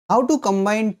how to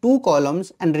combine two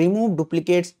columns and remove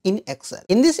duplicates in Excel.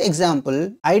 In this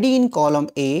example, ID in column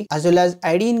A as well as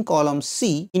ID in column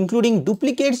C, including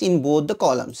duplicates in both the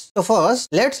columns. So first,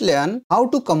 let's learn how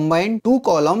to combine two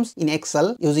columns in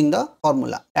Excel using the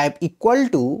formula. Type equal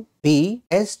to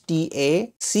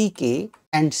VSTACK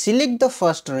and select the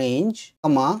first range,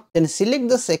 comma, then select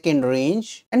the second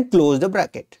range and close the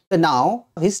bracket. So now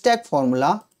VSTACK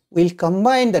formula will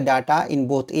combine the data in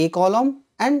both A column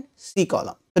and C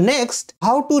column. So next,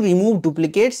 how to remove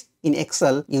duplicates in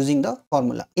Excel using the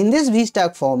formula. In this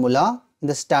VSTACK formula, in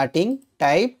the starting,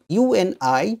 type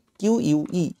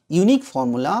UNIQUE, unique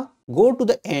formula, go to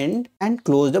the end and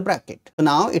close the bracket. So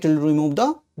now it will remove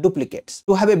the duplicates.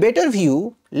 To have a better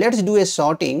view, let's do a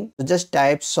sorting. So just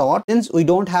type sort. Since we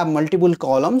don't have multiple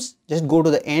columns, just go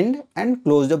to the end and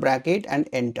close the bracket and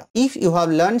enter. If you have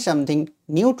learned something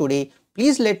new today,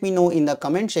 please let me know in the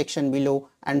comment section below,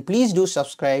 and please do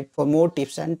subscribe for more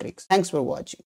tips and tricks. Thanks for watching.